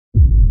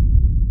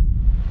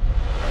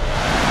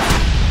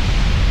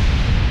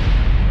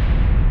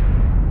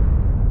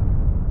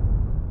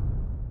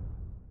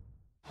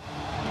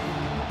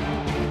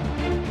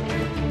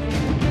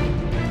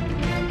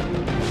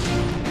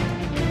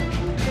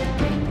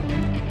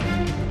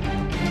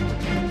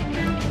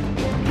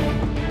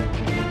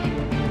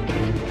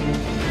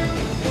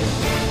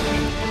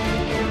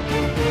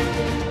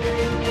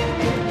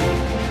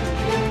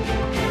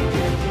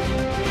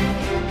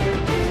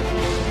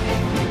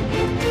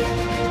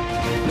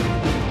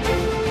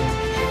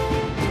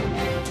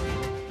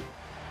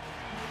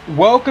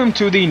Welcome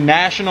to the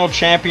national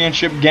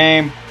championship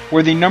game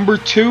where the number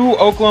 2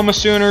 Oklahoma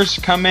Sooners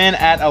come in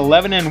at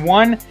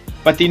 11-1,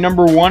 but the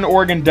number 1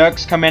 Oregon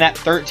Ducks come in at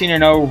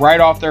 13-0 right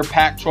off their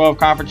Pac-12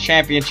 conference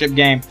championship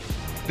game.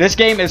 This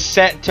game is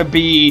set to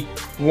be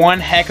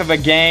one heck of a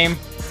game.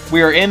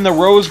 We are in the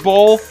Rose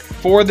Bowl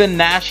for the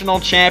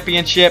national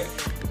championship,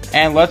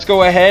 and let's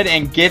go ahead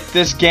and get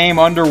this game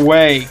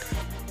underway.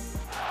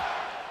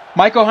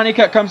 Michael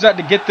Honeycutt comes out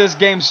to get this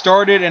game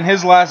started, and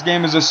his last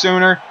game as a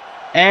Sooner.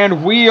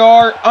 And we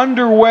are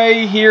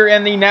underway here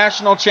in the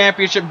national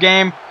championship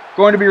game.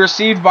 Going to be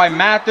received by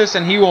Mathis,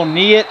 and he will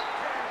knee it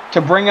to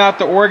bring out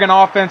the Oregon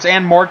offense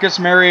and Marcus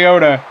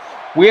Mariota.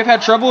 We have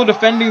had trouble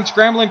defending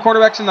scrambling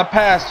quarterbacks in the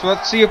past, so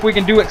let's see if we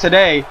can do it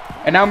today.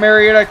 And now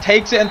Mariota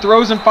takes it and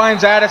throws and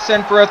finds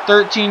Addison for a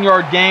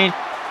 13-yard gain.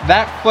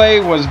 That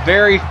play was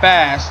very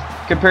fast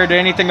compared to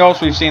anything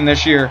else we've seen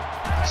this year.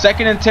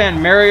 2nd and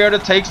 10, Mariota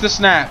takes the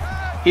snap.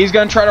 He's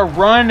going to try to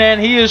run, and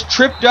he is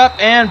tripped up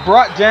and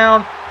brought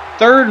down.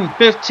 3rd and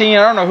 15.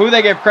 I don't know who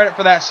they gave credit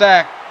for that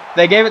sack.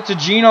 They gave it to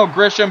Geno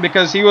Grisham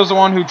because he was the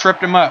one who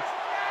tripped him up.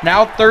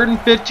 Now 3rd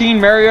and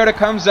 15. Mariota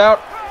comes out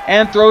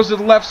and throws to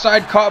the left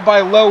side, caught by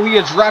Lowe. He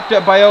is wrapped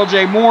up by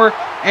LJ Moore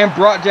and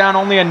brought down,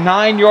 only a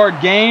 9-yard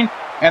gain,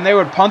 and they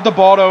would punt the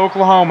ball to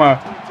Oklahoma.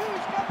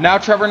 Now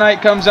Trevor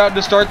Knight comes out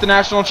to start the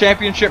national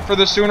championship for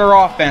the Sooner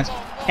offense.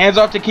 Hands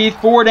off to Keith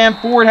Ford, and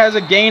Ford has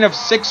a gain of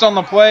 6 on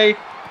the play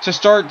to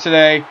start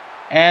today,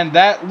 and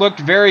that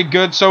looked very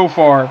good so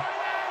far.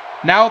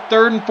 Now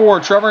 3rd and 4.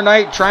 Trevor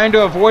Knight trying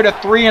to avoid a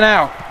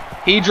 3-and-out.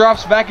 He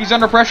drops back. He's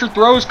under pressure.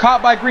 Throws.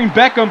 Caught by Green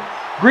Beckham.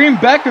 Green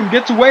Beckham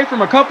gets away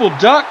from a couple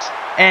Ducks,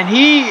 and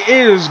he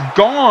is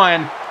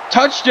gone.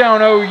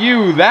 Touchdown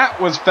OU. That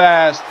was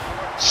fast.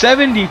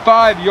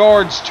 75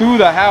 yards to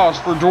the house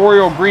for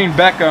Dorial Green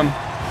Beckham,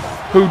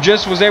 who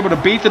just was able to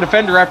beat the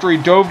defender after he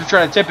dove to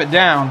try to tip it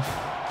down.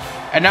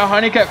 And now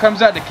Honeycutt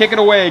comes out to kick it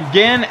away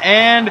again,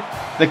 and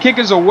the kick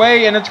is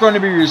away, and it's going to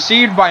be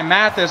received by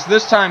Mathis.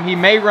 This time he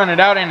may run it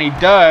out, and he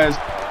does.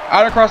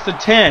 Out across the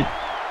 10,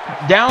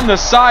 down the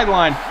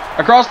sideline,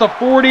 across the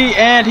 40,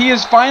 and he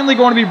is finally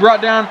going to be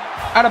brought down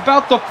at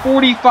about the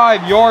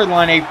 45-yard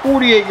line. A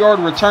 48-yard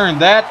return.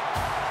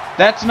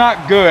 That's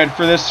not good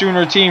for this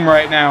Sooner team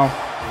right now.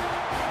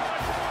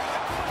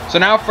 So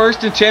now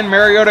 1st and 10,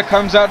 Mariota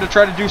comes out to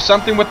try to do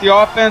something with the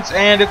offense,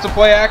 and it's a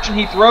play action.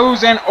 He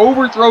throws and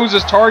overthrows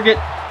his target.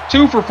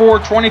 2 for 4,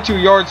 22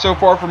 yards so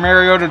far for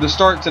Mariota to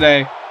start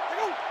today.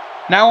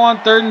 Now on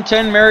 3rd and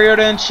 10,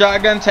 Mariota in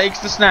shotgun takes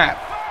the snap.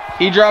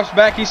 He drops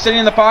back, he's sitting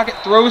in the pocket,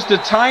 throws to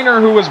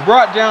Tyner, who was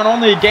brought down,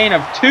 only a gain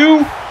of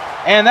 2.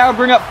 And that would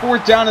bring up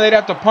 4th down, and they'd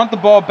have to punt the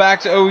ball back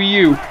to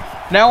OU.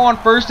 Now on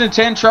 1st and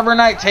 10, Trevor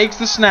Knight takes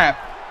the snap.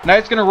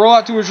 Knight's going to roll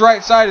out to his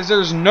right side as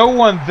there's no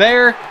one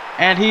there.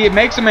 And he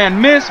makes a man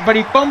miss, but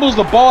he fumbles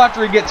the ball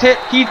after he gets hit.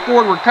 Keith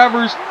Ford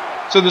recovers,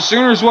 so the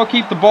Sooners will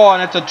keep the ball,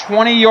 and it's a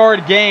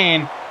 20-yard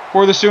gain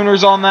for the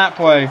Sooners on that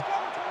play.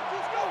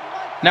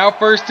 Now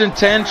 1st and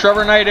 10,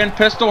 Trevor Knight in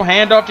pistol,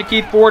 handoff to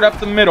Keith Ford up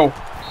the middle.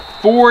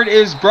 Ford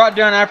is brought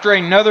down after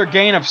another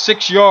gain of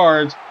 6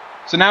 yards,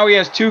 so now he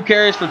has 2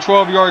 carries for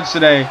 12 yards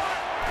today.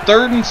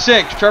 3rd and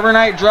 6, Trevor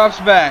Knight drops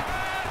back.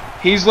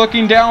 He's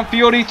looking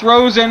downfield, he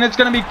throws, and it's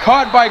going to be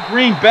caught by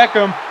Green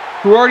Beckham,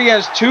 who already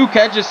has 2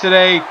 catches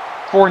today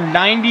for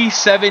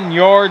 97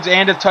 yards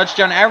and a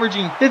touchdown,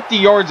 averaging 50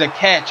 yards a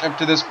catch up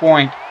to this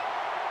point.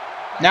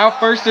 Now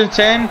 1st and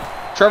 10,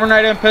 Trevor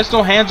Knight in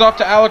pistol, hands off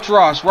to Alex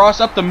Ross.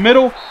 Ross up the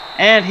middle,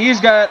 and he's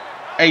got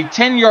a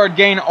 10-yard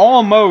gain,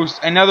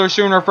 almost another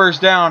Sooner 1st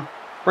down.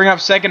 Bring up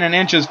 2nd and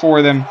inches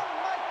for them.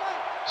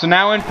 So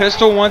now in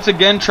pistol, once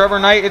again, Trevor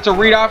Knight. It's a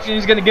read option.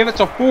 He's going to give it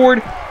to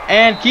Ford,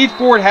 and Keith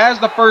Ford has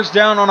the 1st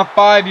down on a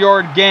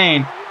 5-yard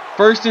gain.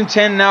 1st and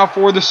 10 now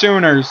for the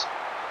Sooners.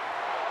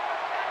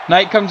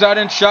 Knight comes out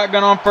in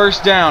shotgun on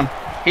 1st down.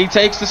 He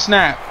takes the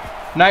snap.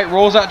 Knight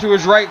rolls out to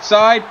his right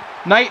side.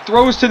 Knight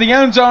throws to the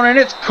end zone, and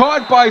it's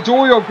caught by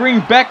Dorial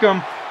Green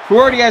Beckham, who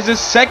already has his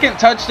 2nd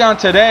touchdown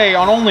today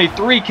on only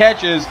 3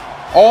 catches.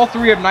 All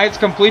 3 of Knight's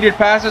completed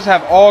passes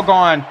have all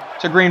gone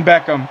to Green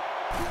Beckham.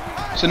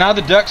 So now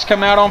the Ducks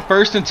come out on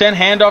 1st and 10,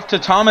 handoff to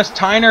Thomas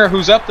Tyner,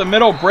 who's up the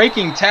middle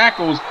breaking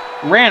tackles.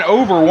 Ran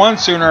over one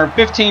Sooner, a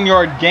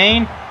 15-yard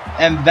gain,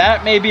 and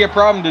that may be a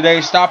problem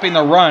today, stopping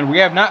the run. We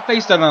have not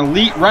faced an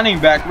elite running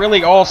back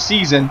really all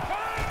season.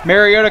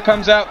 Mariota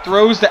comes out,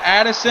 throws to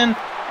Addison,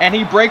 and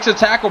he breaks a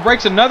tackle,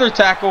 breaks another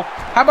tackle.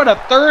 How about a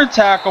 3rd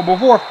tackle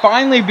before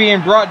finally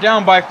being brought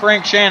down by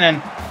Frank Shannon?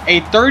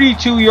 A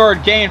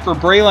 32-yard gain for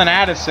Braylon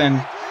Addison.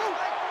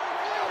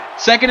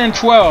 2nd and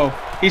 12.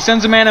 He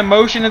sends a man in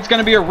motion. It's going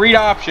to be a read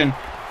option.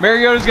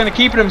 Mariota's going to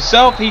keep it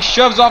himself. He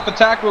shoves off a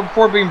tackle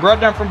before being brought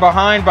down from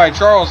behind by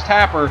Charles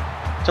Tapper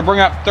to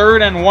bring up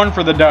 3rd and 1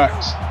 for the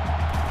Ducks.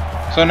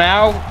 So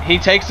now he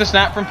takes the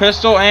snap from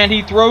pistol, and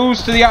he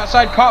throws to the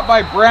outside, caught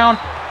by Brown.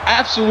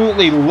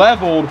 Absolutely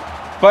leveled,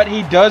 but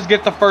he does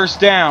get the 1st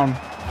down.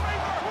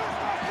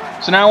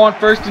 So now on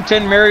 1st and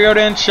 10,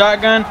 Mariota in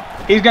shotgun.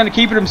 He's going to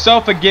keep it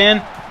himself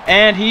again,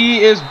 and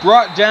he is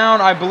brought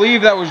down. I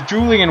believe that was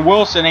Julian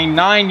Wilson, a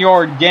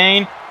 9-yard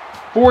gain.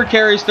 4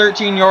 carries,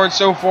 13 yards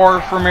so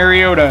far for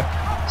Mariota.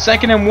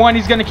 2nd and 1,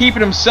 he's going to keep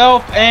it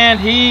himself, and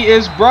he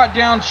is brought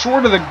down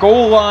short of the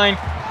goal line.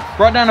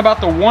 Brought down about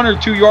the 1 or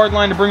 2 yard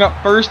line to bring up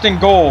 1st and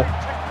goal.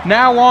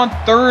 Now on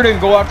 3rd and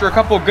goal after a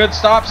couple of good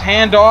stops.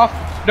 Handoff.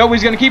 No,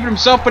 he's going to keep it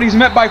himself, but he's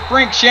met by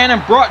Frank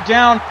Shannon. Brought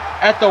down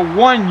at the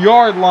 1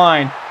 yard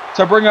line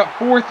to bring up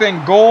 4th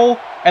and goal.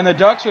 And the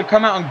Ducks would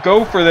come out and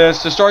go for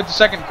this to start the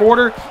 2nd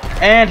quarter.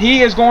 And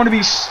he is going to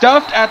be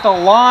stuffed at the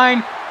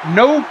line.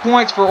 No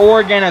points for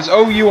Oregon as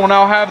OU will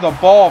now have the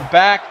ball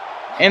back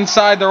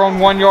inside their own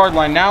 1 yard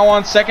line. Now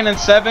on 2nd and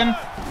 7,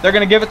 they're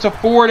going to give it to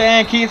Ford,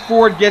 and Keith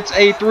Ford gets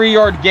a 3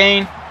 yard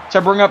gain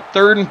to bring up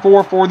 3rd and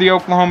 4 for the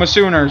Oklahoma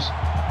Sooners.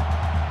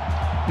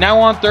 Now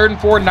on 3rd and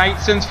 4, Knight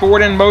sends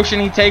Ford in motion.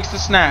 He takes the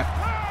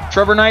snap.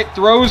 Trevor Knight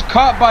throws,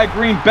 caught by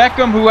Green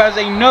Beckham, who has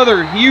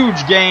another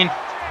huge gain.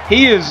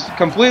 He is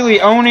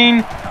completely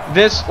owning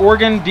this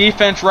Oregon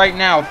defense right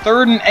now.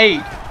 3rd and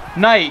 8.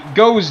 Knight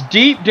goes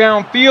deep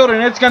downfield,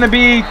 and it's going to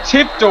be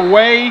tipped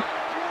away.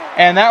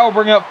 And that will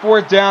bring up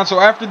 4th down. So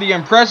after the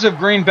impressive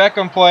Green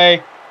Beckham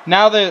play,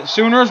 now the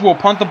Sooners will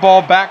punt the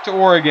ball back to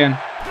Oregon.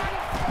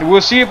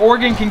 We'll see if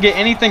Oregon can get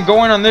anything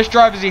going on this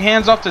drive as he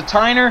hands off to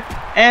Tyner.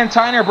 And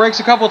Tyner breaks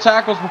a couple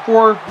tackles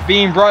before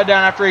being brought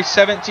down after a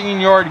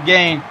 17 yard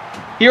gain.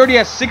 He already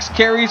has 6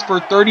 carries for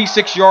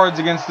 36 yards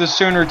against this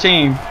Sooner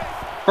team.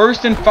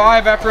 1st and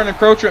 5 after an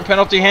encroachment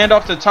penalty.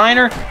 Handoff to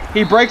Tyner.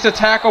 He breaks a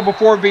tackle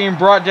before being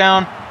brought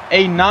down.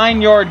 A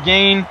 9 yard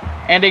gain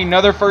and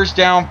another 1st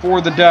down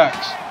for the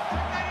Ducks.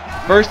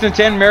 1st and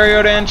 10,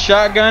 Mariota in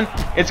shotgun.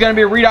 It's going to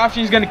be a read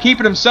option. He's going to keep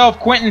it himself.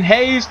 Quentin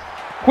Hayes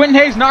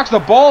knocks the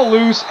ball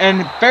loose,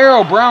 and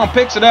Pharaoh Brown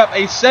picks it up.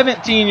 A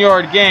 17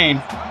 yard gain.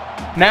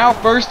 Now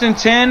 1st and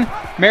 10,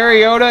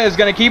 Mariota is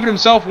going to keep it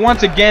himself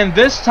once again.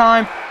 This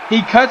time,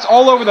 he cuts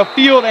all over the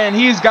field, and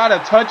he's got a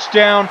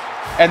touchdown.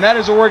 And that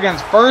is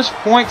Oregon's first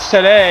points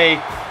today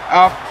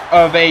off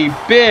of a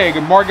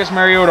big Marcus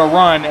Mariota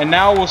run. And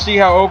now we'll see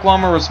how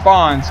Oklahoma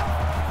responds.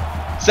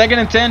 2nd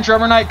and 10,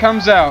 Trevor Knight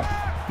comes out.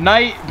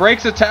 Knight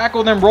breaks a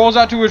tackle, then rolls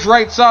out to his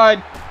right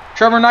side.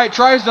 Trevor Knight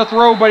tries to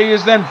throw, but he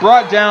is then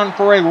brought down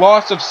for a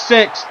loss of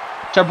 6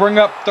 to bring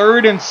up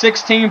 3rd and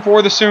 16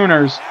 for the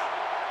Sooners.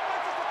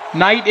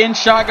 Knight in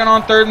shotgun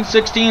on 3rd and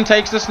 16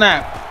 takes the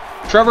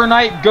snap. Trevor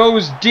Knight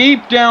goes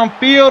deep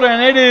downfield,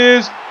 and it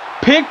is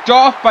picked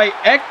off by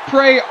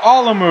Ekpre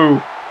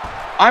Alamu.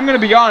 I'm going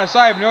to be honest,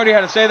 I have no idea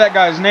how to say that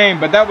guy's name,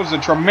 but that was a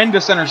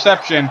tremendous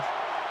interception.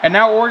 And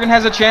now Oregon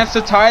has a chance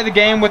to tie the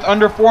game with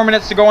under 4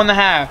 minutes to go in the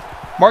half.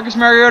 Marcus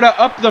Mariota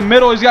up the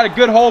middle. He's got a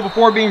good hole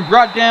before being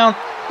brought down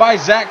by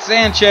Zach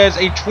Sanchez.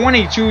 A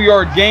 22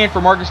 yard gain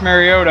for Marcus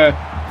Mariota.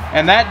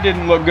 And that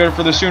didn't look good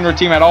for the Sooner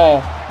team at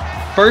all.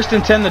 1st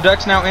and 10, the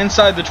Ducks now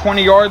inside the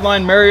 20 yard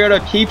line. Mariota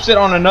keeps it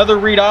on another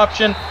read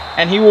option,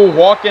 and he will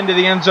walk into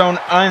the end zone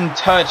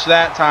untouched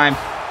that time.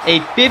 A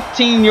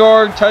 15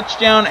 yard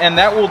touchdown, and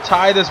that will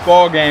tie this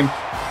ball game.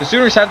 The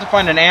Sooners have to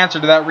find an answer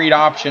to that read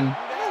option.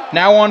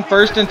 Now on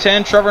 1st and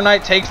 10, Trevor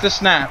Knight takes the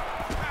snap.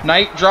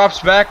 Knight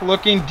drops back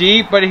looking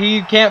deep, but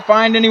he can't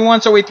find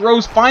anyone, so he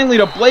throws finally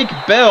to Blake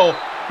Bell,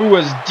 who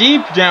was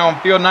deep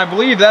downfield, and I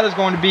believe that is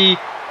going to be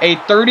a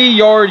 30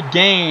 yard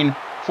gain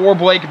for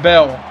Blake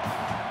Bell.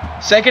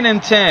 2nd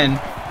and 10,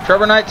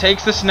 Trevor Knight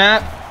takes the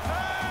snap.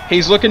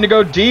 He's looking to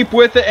go deep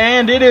with it,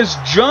 and it is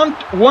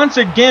jumped once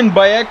again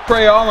by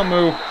Ekpre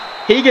Alamu.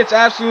 He gets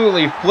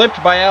absolutely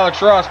flipped by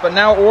Alex Ross, but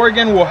now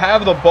Oregon will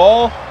have the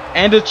ball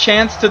and a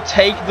chance to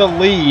take the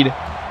lead.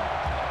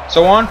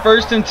 So on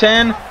 1st and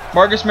 10,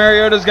 Marcus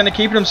Mariota is going to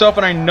keep it himself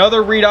in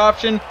another read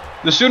option.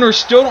 The Sooners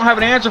still don't have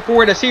an answer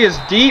for it as he is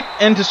deep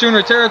into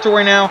Sooner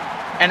territory now.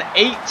 An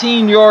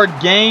 18 yard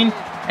gain,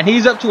 and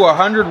he's up to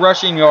 100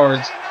 rushing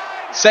yards.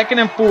 2nd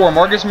and 4,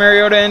 Marcus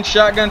Mariota in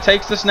shotgun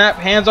takes the snap,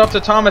 hands off to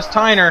Thomas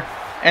Tyner,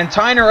 and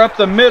Tyner up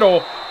the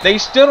middle. They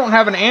still don't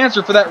have an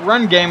answer for that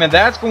run game, and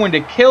that's going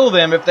to kill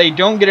them if they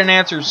don't get an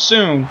answer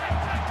soon.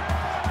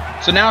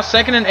 So now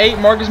 2nd and 8,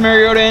 Marcus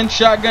Mariota in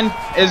shotgun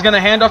is going to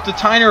hand off to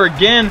Tyner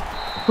again,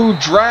 who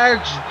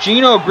drags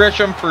Geno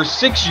Grisham for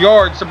 6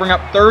 yards to bring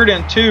up 3rd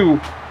and 2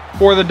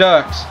 for the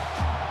Ducks.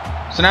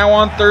 So now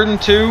on 3rd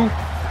and 2,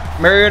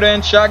 Mariota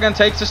in shotgun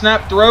takes the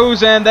snap,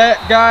 throws, and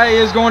that guy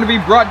is going to be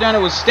brought down. It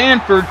was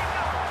Stanford,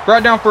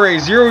 brought down for a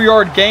 0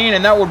 yard gain,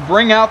 and that would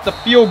bring out the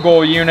field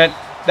goal unit.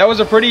 That was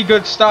a pretty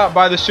good stop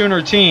by the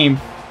Sooner team.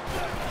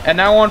 And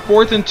now on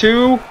 4th and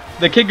 2,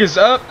 the kick is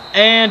up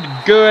and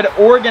good.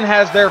 Oregon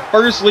has their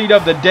first lead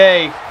of the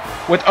day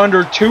with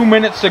under 2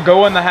 minutes to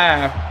go in the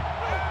half.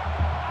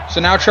 So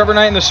now Trevor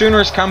Knight and the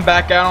Sooners come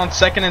back out on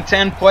 2nd and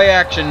 10, play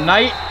action.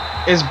 Knight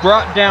is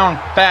brought down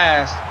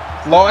fast.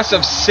 Loss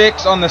of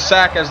 6 on the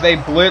sack as they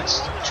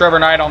blitzed Trevor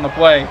Knight on the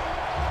play.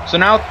 So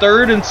now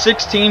 3rd and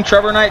 16,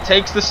 Trevor Knight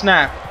takes the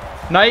snap.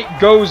 Knight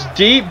goes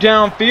deep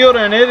downfield,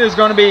 and it is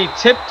going to be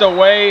tipped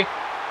away.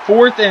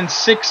 4th and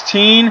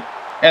 16,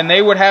 and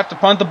they would have to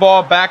punt the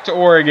ball back to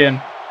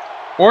Oregon.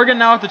 Oregon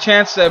now with the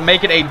chance to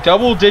make it a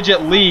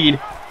double-digit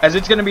lead, as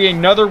it's going to be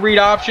another read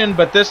option,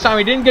 but this time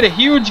he didn't get a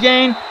huge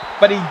gain,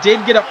 but he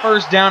did get a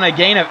 1st down, a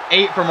gain of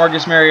 8 for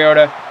Marcus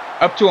Mariota.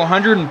 up to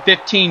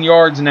 115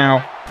 yards now.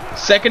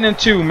 2nd and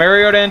 2.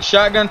 Mariota in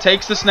shotgun,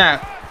 takes the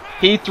snap.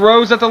 He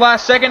throws at the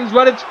last second,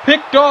 but it's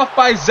picked off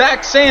by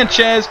Zach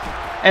Sanchez.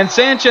 And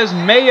Sanchez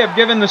may have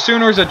given the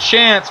Sooners a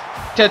chance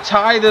to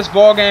tie this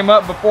ball game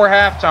up before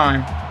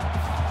halftime.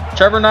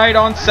 Trevor Knight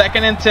on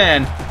 2nd and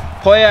 10.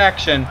 Play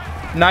action.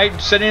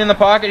 Knight sitting in the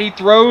pocket. He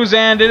throws,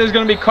 and it is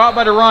going to be caught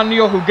by Deron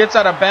Neal, who gets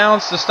out of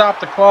bounds to stop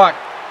the clock.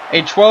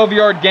 A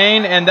 12-yard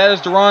gain, and that is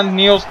Deron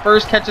Neal's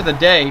first catch of the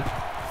day.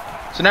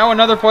 So now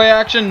another play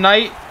action.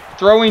 Knight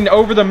throwing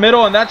over the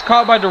middle, and that's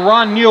caught by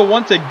Deron Neal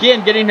once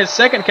again, getting his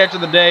 2nd catch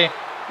of the day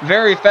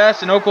very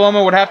fast, and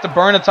Oklahoma would have to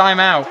burn a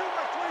timeout.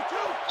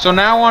 So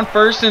now on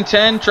 1st and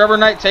 10, Trevor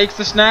Knight takes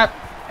the snap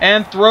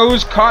and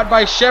throws, caught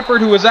by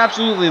Shepard, who was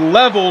absolutely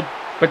leveled,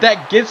 but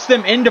that gets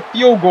them into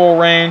field goal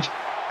range,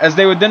 as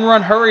they would then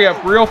run hurry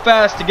up real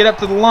fast to get up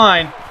to the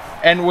line.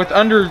 And with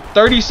under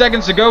 30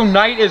 seconds to go,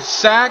 Knight is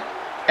sacked,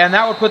 and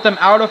that would put them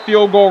out of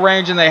field goal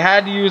range, and they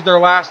had to use their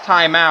last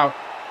timeout.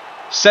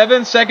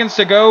 7 seconds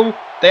to go.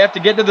 They have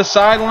to get to the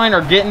sideline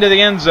or get into the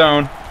end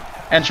zone.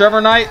 And Trevor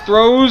Knight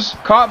throws,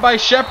 caught by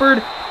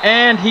Shepard,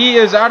 and he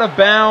is out of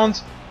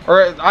bounds.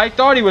 Or I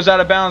thought he was out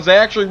of bounds. They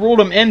actually ruled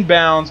him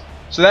inbounds.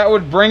 So that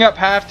would bring up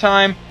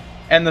halftime.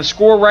 And the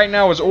score right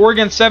now is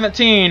Oregon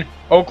 17,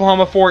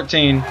 Oklahoma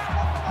 14.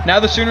 Now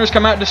the Sooners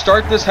come out to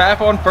start this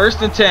half on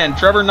 1st and 10.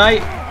 Trevor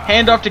Knight,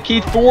 handoff to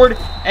Keith Ford.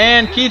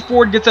 And Keith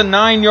Ford gets a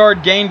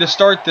 9-yard gain to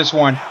start this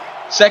one.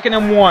 2nd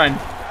and 1.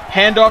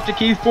 Handoff to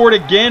Keith Ford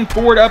again.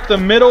 Ford up the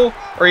middle.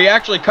 Or he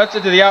actually cuts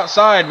it to the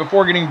outside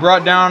before getting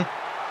brought down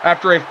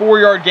after a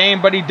 4-yard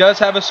gain. But he does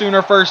have a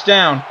Sooner first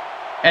down.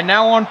 And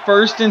now on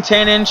 1st and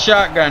 10 in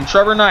shotgun.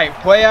 Trevor Knight,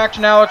 play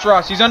action Alex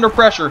Ross. He's under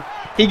pressure.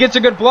 He gets a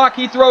good block.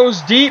 He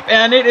throws deep,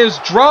 and it is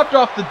dropped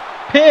off the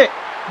pick.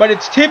 But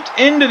it's tipped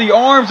into the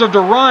arms of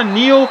Deron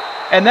Neal.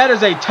 And that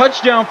is a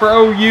touchdown for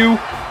OU.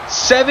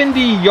 70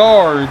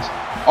 yards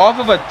off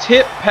of a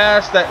tip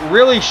pass that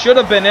really should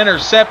have been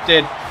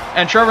intercepted.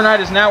 And Trevor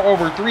Knight is now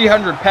over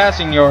 300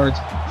 passing yards.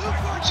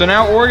 So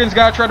now Oregon's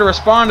got to try to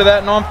respond to that.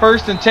 And on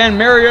 1st and 10,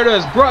 Mariota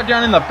is brought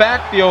down in the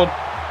backfield.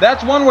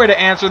 That's one way to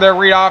answer their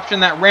read option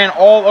that ran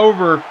all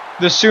over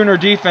the Sooner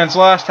defense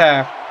last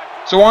half.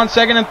 So on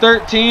 2nd and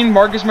 13,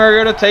 Marcus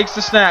Mariota takes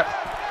the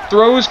snap.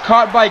 Throws,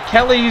 caught by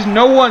Kelly.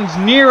 No one's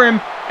near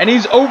him, and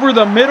he's over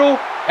the middle.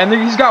 And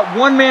he's got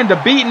one man to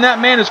beat, and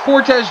that man is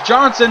Cortez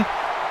Johnson.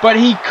 But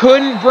he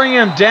couldn't bring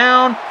him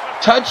down.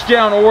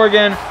 Touchdown,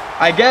 Oregon.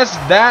 I guess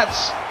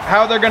that's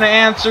how they're going to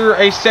answer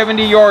a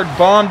 70-yard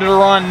bomb to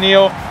Deron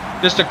Neal.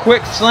 Just a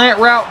quick slant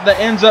route that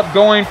ends up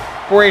going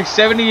for a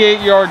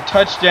 78-yard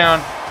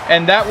touchdown.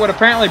 And that would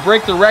apparently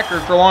break the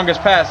record for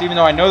longest pass, even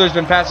though I know there's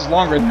been passes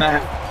longer than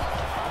that.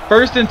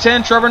 1st and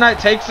 10, Trevor Knight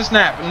takes the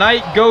snap.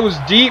 Knight goes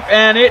deep,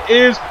 and it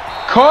is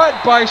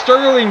caught by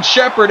Sterling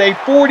Shepard, a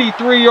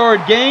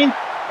 43-yard gain.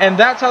 And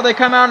that's how they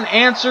come out and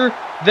answer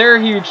their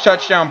huge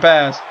touchdown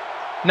pass.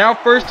 Now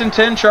 1st and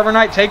 10, Trevor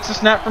Knight takes the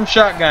snap from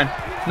shotgun.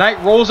 Knight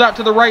rolls out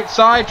to the right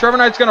side. Trevor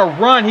Knight's going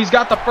to run. He's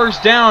got the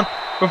first down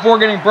before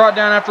getting brought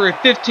down after a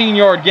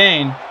 15-yard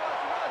gain.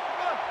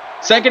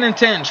 2nd and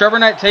 10, Trevor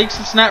Knight takes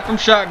the snap from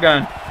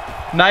shotgun.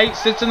 Knight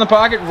sits in the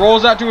pocket,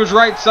 rolls out to his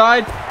right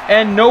side,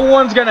 and no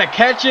one's going to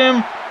catch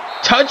him.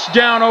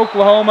 Touchdown,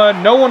 Oklahoma.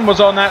 No one was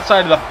on that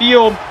side of the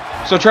field,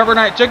 so Trevor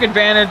Knight took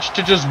advantage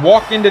to just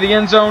walk into the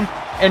end zone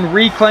and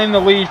reclaim the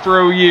lead for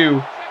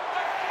OU.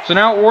 So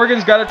now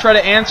Oregon's got to try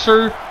to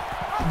answer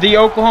the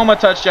Oklahoma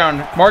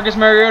touchdown. Marcus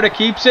Mariota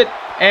keeps it,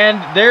 and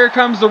there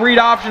comes the read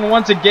option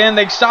once again.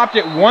 They stopped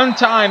it one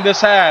time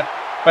this half,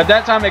 but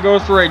that time it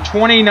goes for a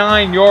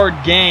 29-yard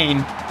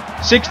gain.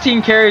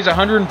 16 carries,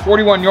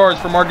 141 yards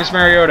for Marcus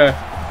Mariota.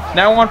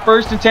 Now on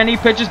 1st and 10, he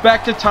pitches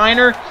back to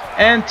Tyner,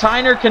 and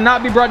Tyner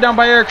cannot be brought down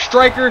by Eric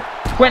Stryker.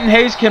 Quentin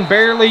Hayes can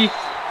barely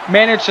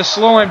manage to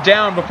slow him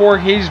down before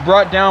he's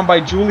brought down by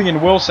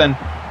Julian Wilson.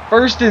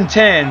 1st and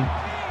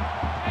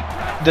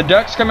 10. The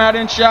Ducks come out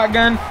in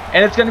shotgun,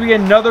 and it's going to be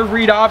another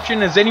read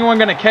option. Is anyone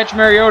going to catch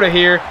Mariota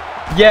here?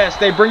 Yes,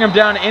 they bring him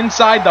down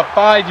inside the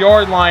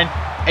 5-yard line.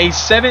 A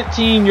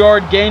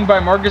 17-yard gain by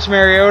Marcus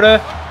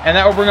Mariota, and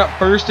that will bring up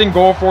 1st and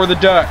goal for the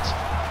Ducks.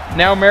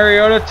 Now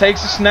Mariota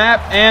takes a snap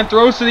and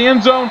throws to the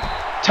end zone.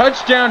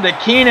 Touchdown to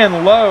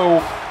Keenan Lowe,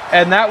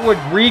 and that would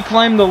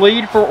reclaim the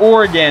lead for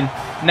Oregon.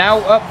 Now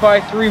up by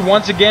 3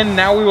 once again.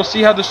 Now we will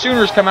see how the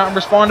Sooners come out and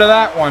respond to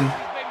that one.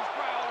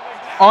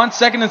 On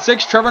 2nd and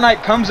 6, Trevor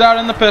Knight comes out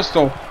in the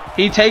pistol.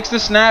 He takes the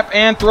snap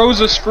and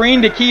throws a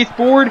screen to Keith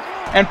Ford,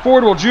 and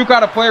Ford will juke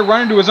out a player,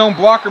 run into his own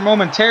blocker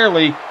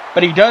momentarily,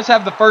 but he does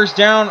have the first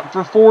down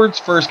for Ford's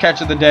first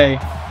catch of the day.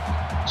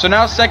 So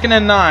now 2nd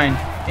and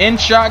 9. In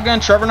shotgun,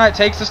 Trevor Knight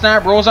takes the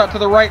snap, rolls out to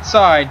the right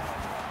side.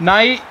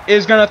 Knight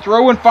is going to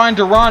throw and find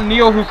Deron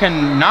Neal, who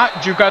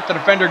cannot juke out the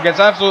defender, gets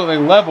absolutely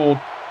leveled.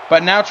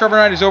 But now Trevor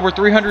Knight is over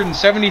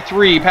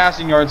 373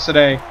 passing yards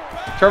today.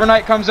 Trevor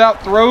Knight comes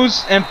out,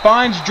 throws, and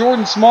finds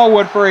Jordan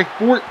Smallwood for a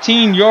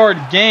 14-yard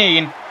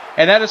gain.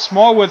 And that is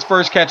Smallwood's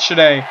first catch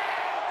today.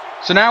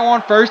 So now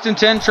on 1st and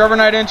 10, Trevor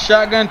Knight in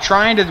shotgun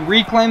trying to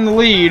reclaim the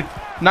lead.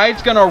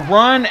 Knight's going to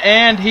run,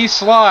 and he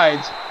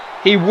slides.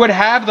 he would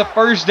have the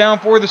first down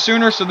for the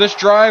Sooners, so this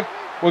drive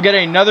will get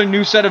another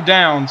new set of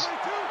downs.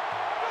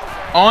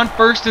 On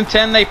 1st and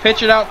 10, they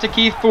pitch it out to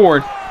Keith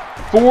Ford.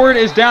 Ford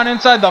is down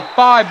inside the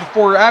 5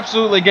 before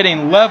absolutely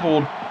getting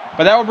leveled,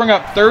 but that will bring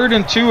up 3rd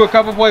and 2 a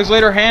couple plays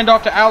later.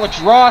 Handoff to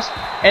Alex Ross,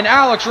 and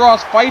Alex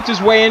Ross fights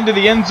his way into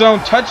the end zone.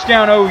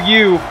 Touchdown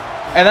OU,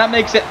 and that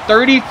makes it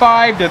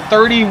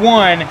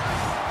 35-31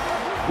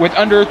 with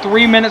under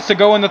 3 minutes to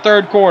go in the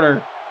 3rd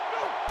quarter.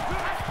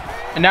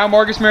 And now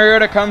Marcus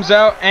Mariota comes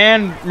out,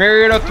 and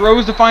Mariota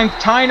throws to find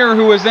Tyner,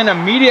 who is then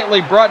immediately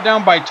brought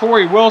down by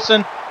Torrey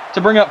Wilson to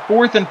bring up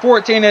 4th and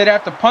 14. They'd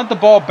have to punt the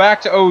ball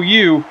back to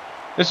OU.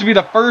 This would be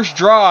the first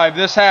drive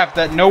this half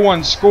that no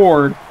one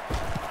scored.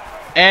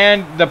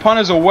 And the punt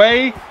is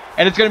away,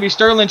 and it's going to be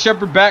Sterling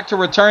Shepard back to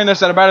return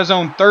this at about his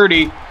own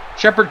 30.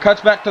 Shepard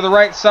cuts back to the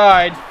right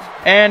side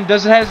and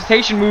does a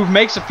hesitation move,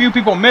 makes a few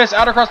people miss,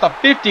 out across the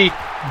 50,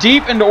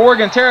 deep into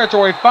Oregon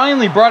territory,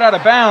 finally brought out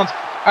of bounds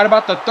at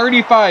about the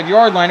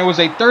 35-yard line. It was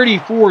a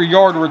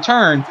 34-yard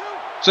return.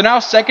 So now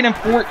 2nd and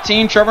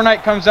 14, Trevor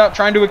Knight comes out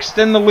trying to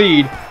extend the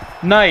lead.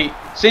 Knight,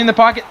 seeing the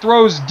pocket,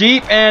 throws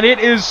deep, and it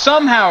is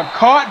somehow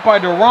caught by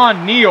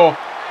Deron Neal.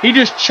 He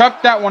just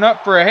chucked that one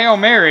up for a Hail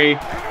Mary.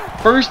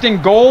 1st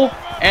and goal,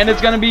 and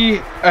it's going to be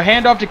a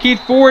handoff to Keith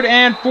Ford,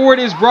 and Ford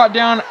is brought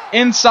down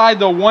inside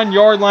the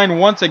 1-yard line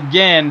once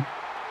again.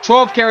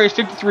 12 carries,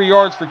 53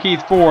 yards for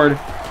Keith Ford.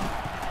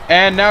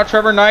 And now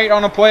Trevor Knight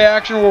on a play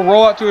action will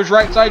roll out to his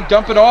right side,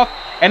 dump it off,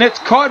 and it's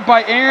caught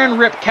by Aaron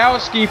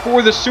Ripkowski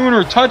for the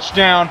Sooner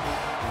touchdown.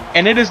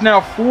 And it is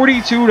now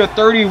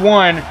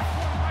 42-31.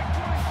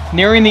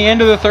 Nearing the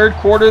end of the 3rd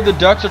quarter, the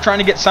Ducks are trying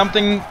to get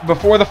something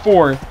before the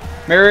 4th.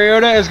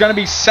 Mariota is going to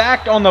be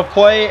sacked on the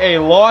play,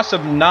 a loss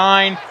of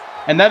 9,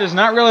 and that is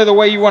not really the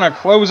way you want to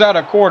close out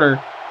a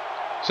quarter.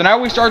 So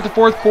now we start the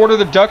 4th quarter.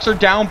 The Ducks are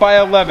down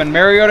by 11.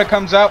 Mariota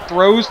comes out,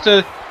 throws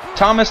to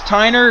Thomas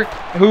Tyner,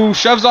 who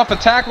shoves off a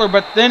tackler,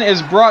 but then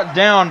is brought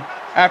down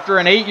after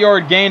an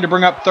 8-yard gain to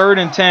bring up 3rd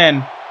and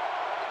 10.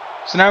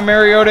 So now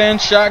Mariota in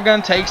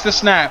shotgun takes the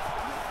snap.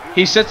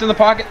 He sits in the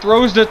pocket,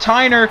 throws to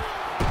Tyner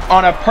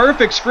on a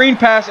perfect screen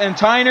pass, and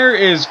Tyner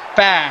is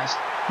fast.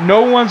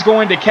 No one's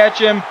going to catch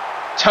him.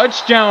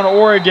 Touchdown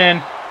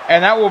Oregon,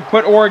 and that will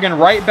put Oregon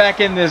right back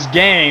in this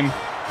game.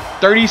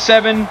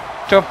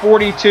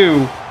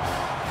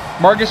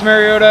 37-42. Marcus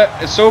Mariota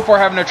is so far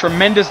having a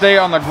tremendous day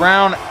on the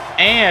ground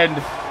and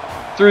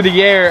through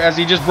the air, as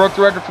he just broke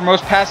the record for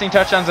most passing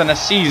touchdowns in a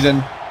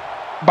season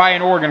by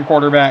an Oregon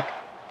quarterback.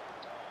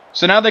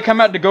 So now they come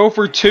out to go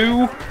for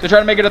 2 to try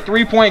to make it a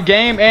 3-point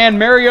game, and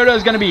Mariota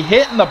is going to be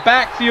hit in the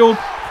backfield.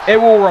 It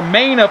will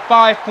remain a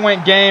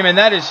 5-point game, and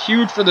that is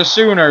huge for the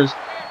Sooners.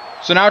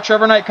 So now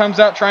Trevor Knight comes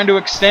out trying to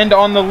extend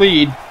on the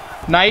lead.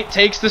 Knight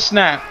takes the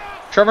snap.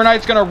 Trevor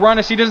Knight's going to run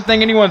as he doesn't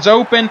think anyone's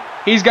open.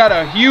 He's got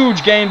a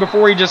huge gain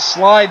before he just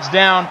slides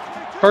down.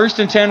 1st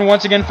and 10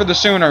 once again for the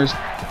Sooners.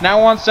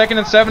 Now on 2nd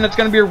and 7, it's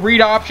going to be a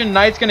read option.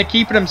 Knight's going to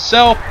keep it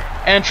himself,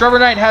 and Trevor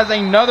Knight has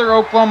another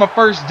Oklahoma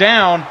first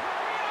down,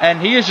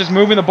 and he is just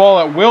moving the ball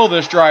at will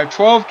this drive.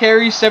 12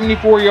 carries,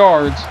 74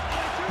 yards.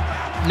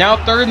 Now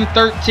 3rd and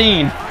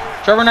 13.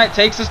 Trevor Knight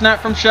takes the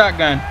snap from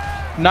shotgun.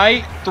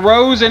 Knight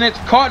throws, and it's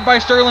caught by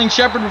Sterling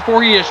Shepard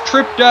before he is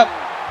tripped up,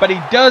 but he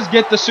does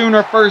get the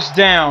Sooner first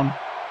down.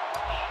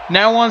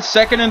 Now on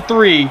 2nd and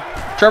 3.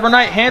 Trevor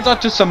Knight hands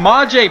off to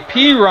Samaje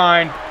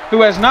Perine,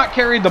 who has not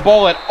carried the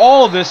ball at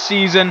all this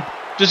season.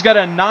 Just got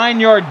a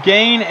 9-yard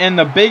gain in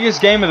the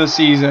biggest game of the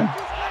season.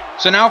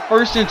 So now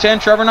 1st and 10.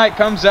 Trevor Knight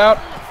comes out.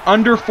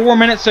 Under 4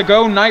 minutes to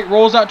go. Knight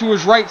rolls out to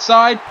his right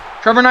side.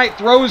 Trevor Knight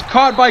throws,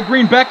 caught by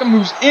Green Beckham,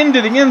 who's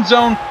into the end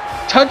zone.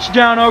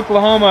 Touchdown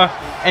Oklahoma,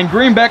 and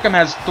Green Beckham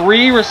has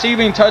 3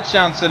 receiving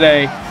touchdowns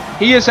today.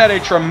 He has had a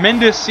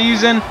tremendous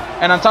season,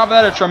 and on top of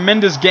that, a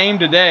tremendous game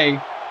today.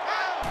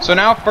 So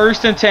now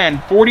 1st and 10,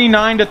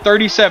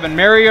 49-37.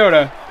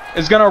 Mariota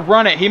is going to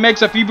run it. He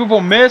makes a few people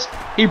miss.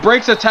 He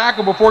breaks a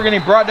tackle before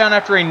getting brought down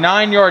after a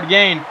 9-yard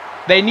gain.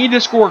 They need to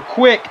score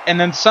quick and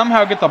then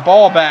somehow get the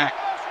ball back.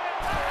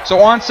 So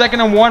on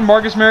 2nd and 1,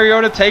 Marcus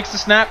Mariota takes the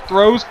snap,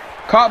 throws,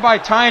 caught by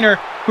Tyner,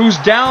 who's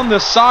down the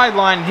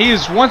sideline. He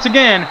is once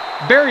again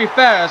very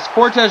fast.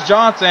 Cortez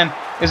Johnson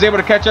is able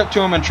to catch up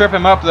to him and trip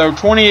him up, though.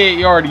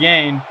 28-yard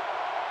gain.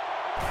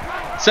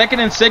 2nd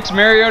and 6,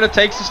 Mariota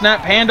takes the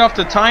snap, handoff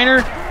to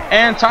Tyner,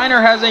 and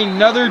Tyner has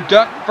another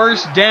Duck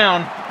first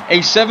down, a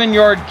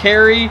 7-yard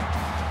carry,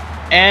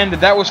 and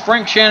that was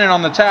Frank Shannon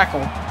on the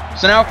tackle.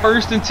 So now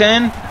 1st and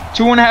 10,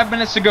 2.5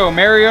 minutes to go.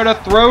 Mariota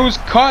throws,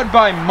 caught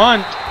by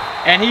Munt,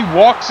 and he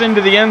walks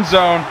into the end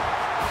zone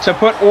to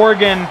put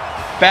Oregon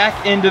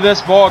back into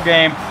this ball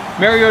game.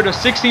 Mariota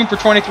 16 for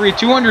 23,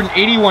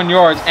 281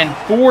 yards, and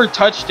 4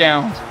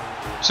 touchdowns.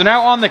 So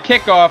now on the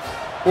kickoff,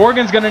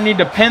 Oregon's going to need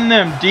to pin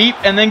them deep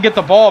and then get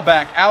the ball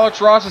back. Alex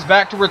Ross is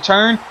back to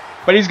return,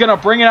 but he's going to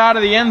bring it out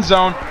of the end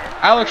zone.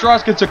 Alex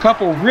Ross gets a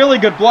couple really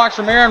good blocks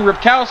from Aaron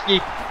Ripkowski.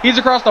 He's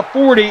across the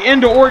 40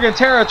 into Oregon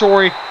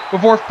territory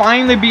before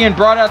finally being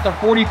brought out the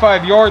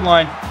 45-yard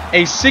line.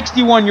 A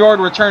 61-yard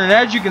return, and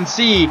as you can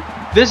see,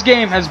 this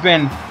game has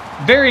been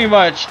very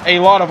much a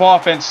lot of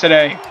offense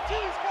today.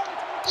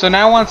 So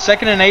now on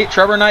 2nd and 8,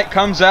 Trevor Knight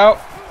comes out.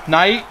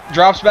 Knight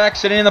drops back,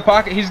 sitting in the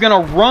pocket. He's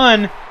going to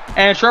run,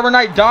 and Trevor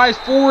Knight dives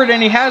forward,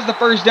 and he has the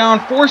first down,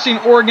 forcing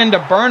Oregon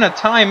to burn a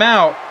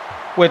timeout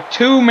with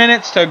 2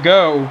 minutes to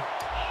go.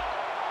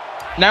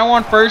 Now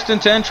on 1st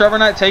and 10, Trevor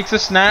Knight takes a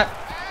snap,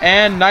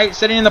 and Knight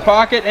sitting in the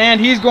pocket, and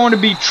he's going to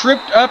be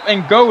tripped up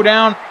and go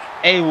down,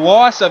 a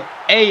loss of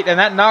 8, and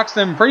that knocks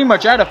them pretty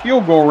much out of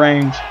field goal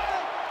range.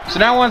 So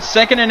now on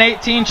 2nd and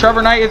 18,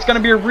 Trevor Knight, it's going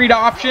to be a read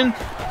option.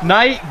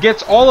 Knight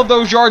gets all of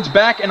those yards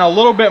back and a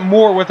little bit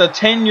more with a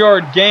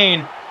 10-yard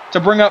gain to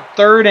bring up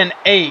 3rd and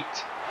 8.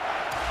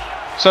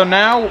 So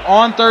now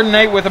on 3rd and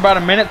 8 with about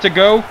a minute to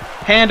go,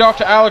 hand off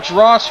to Alex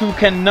Ross, who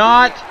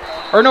cannot,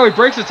 or no, he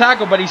breaks the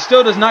tackle, but he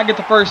still does not get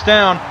the first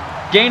down.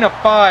 Gain of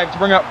 5 to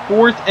bring up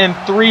 4th and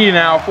 3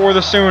 now for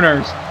the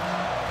Sooners.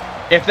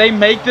 If they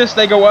make this,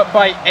 they go up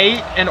by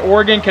 8, and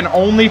Oregon can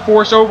only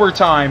force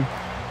overtime.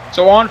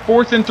 So on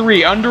 4th and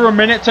 3, under a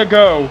minute to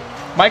go,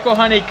 Michael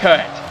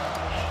Honeycutt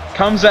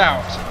comes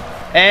out,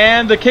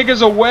 and the kick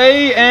is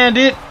away, and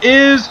it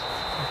is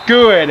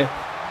good.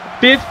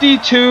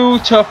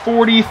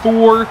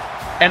 52-44,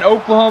 and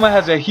Oklahoma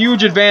has a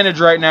huge advantage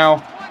right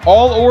now.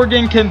 All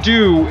Oregon can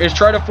do is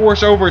try to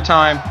force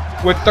overtime.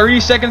 With 30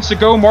 seconds to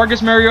go,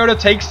 Marcus Mariota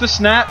takes the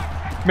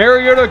snap.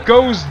 Mariota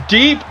goes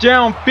deep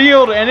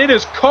downfield, and it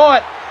is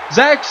caught.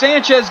 Zach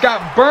Sanchez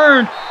got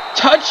burned.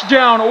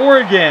 Touchdown,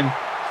 Oregon.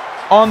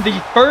 On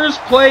the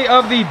first play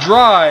of the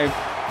drive,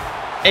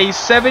 a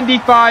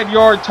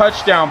 75-yard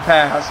touchdown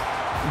pass.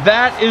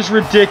 That is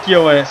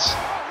ridiculous.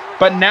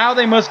 But now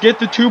they must get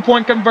the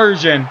 2-point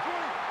conversion.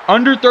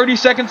 Under 30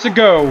 seconds to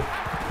go.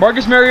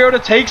 Marcus Mariota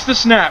takes the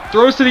snap,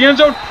 throws to the end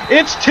zone.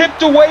 It's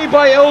tipped away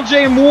by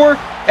L.J. Moore,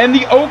 and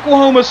the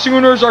Oklahoma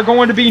Sooners are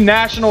going to be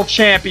national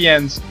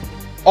champions.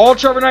 All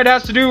Trevor Knight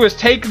has to do is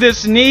take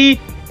this knee,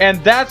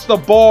 and that's the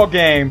ball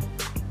game.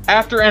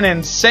 After an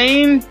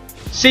insane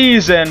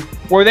season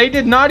where they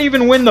did not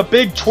even win the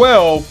Big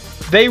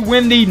 12, they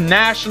win the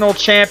national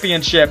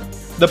championship.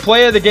 The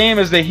play of the game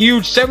is the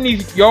huge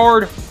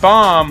 70-yard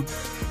bomb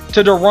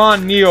to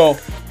Deron Neal.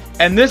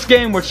 And this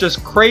game was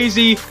just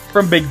crazy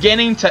from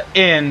beginning to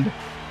end.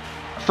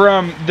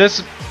 From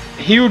this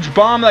huge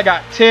bomb that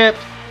got tipped,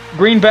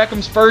 Green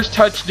Beckham's first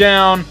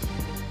touchdown,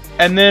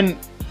 and then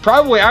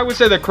probably I would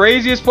say the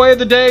craziest play of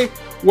the day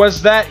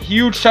was that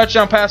huge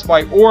touchdown pass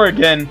by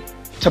Oregon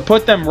to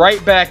put them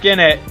right back in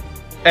it,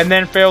 and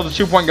then failed the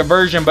 2-point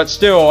conversion. But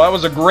still, that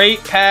was a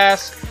great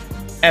pass,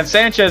 and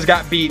Sanchez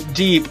got beat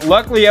deep.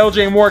 Luckily,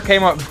 L.J. Moore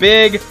came up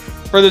big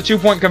for the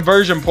 2-point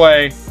conversion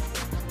play.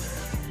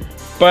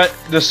 But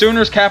the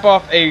Sooners cap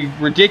off a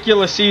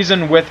ridiculous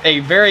season with a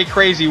very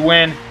crazy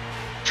win.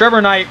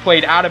 Trevor Knight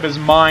played out of his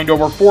mind,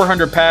 over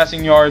 400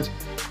 passing yards.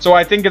 So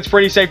I think it's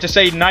pretty safe to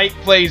say Knight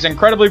plays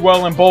incredibly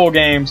well in bowl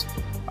games.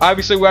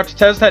 Obviously, we'll have to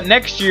test that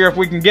next year if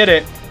we can get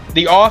it.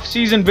 The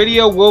off-season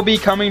video will be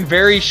coming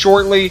very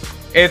shortly.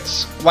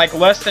 It's like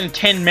less than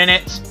 10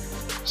 minutes.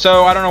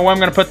 So I don't know when I'm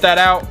going to put that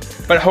out.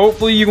 But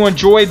hopefully you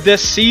enjoyed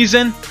this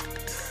season.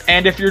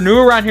 And if you're new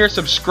around here,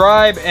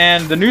 subscribe,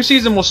 and the new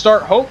season will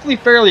start hopefully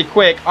fairly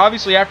quick,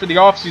 obviously after the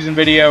off-season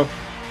video.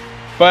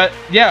 But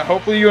yeah,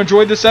 hopefully you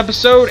enjoyed this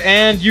episode,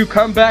 and you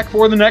come back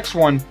for the next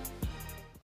one.